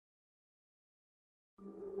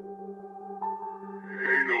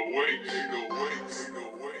Tell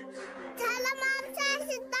them I'm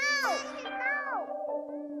touching down.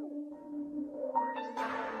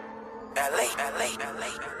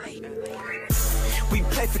 We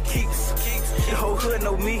play for keeps. The whole hood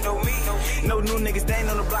know me. No new niggas, they ain't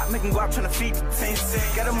on the block, making guap tryna feed the team.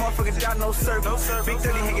 Got a motherfucker down, no service. Big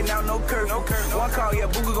 30 hanging out, no curve. One call, yeah,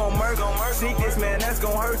 Booga gon' murder. Sneak this, man, that's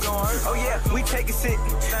gon' hurt. Oh yeah, we taking shit.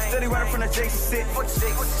 Steady running from the Jason shit.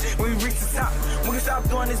 When we reach the top, we can stop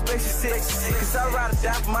doing this basic shit. Cause I ride or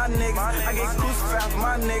die for my niggas. I get crucified for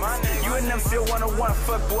my niggas. You and them still wanna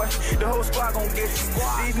fuck, boy. The whole squad gon' get you.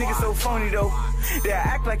 These niggas so phony though. They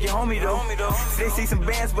act like your homie though. They see some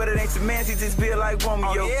bands, but it ain't some man. He just feel like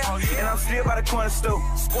Romeo. And I'm still by the corner store.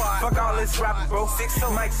 Fuck all this rapping, bro.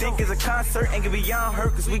 Might think it's a concert, ain't gonna be beyond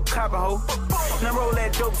hurt, cause we coppin' ho. Now roll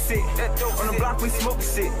that dope shit. On the block we smoke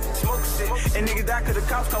shit. And niggas die cause the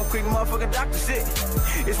cops come quick, motherfucking doctor shit.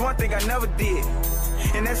 It's one thing I never did,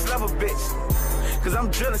 and that's love a bitch. Cause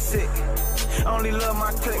I'm drillin' sick. I only love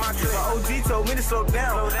my clique. My OG told me to slow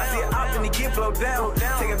down. I see it out and he get blow down.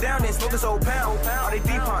 Take him down and smoke this old pound. All they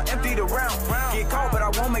deep on, empty the round. Get caught, but I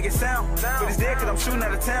won't make it sound. But it's dead cause I'm shooting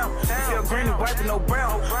out of town. Sell green and white with no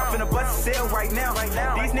brown. I'm finna bust a sale right now.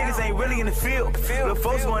 These niggas ain't really in the field. Little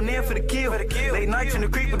folks going in for the kill. Late night in the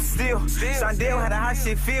creek with the steel. Sondale had a hot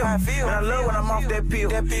shit feel. And I love when I'm off that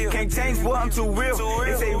pill. Can't change, boy, I'm too real.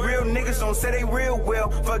 They say real niggas don't say they real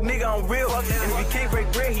well. Fuck nigga, I'm real. And if he can't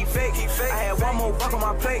break bread, he fake. I had one more buck on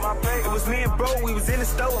my plate. It was me and bro, we was in the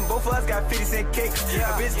store, and both of us got 50-cent cakes. A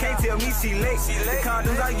bitch can't tell me she late. The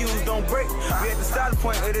condoms I use don't break. We at the starting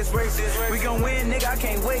point of this race. We gon' win, nigga, I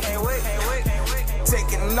can't wait.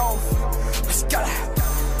 Taking off. Let's go.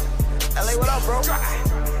 LA, what up, bro?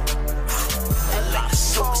 LA,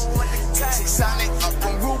 so Sonic up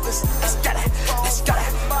on Rubens. Let's get it. Let's get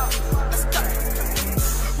it. Let's get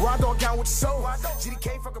it. Rondo down with the soul.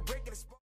 GDK fucking breaking the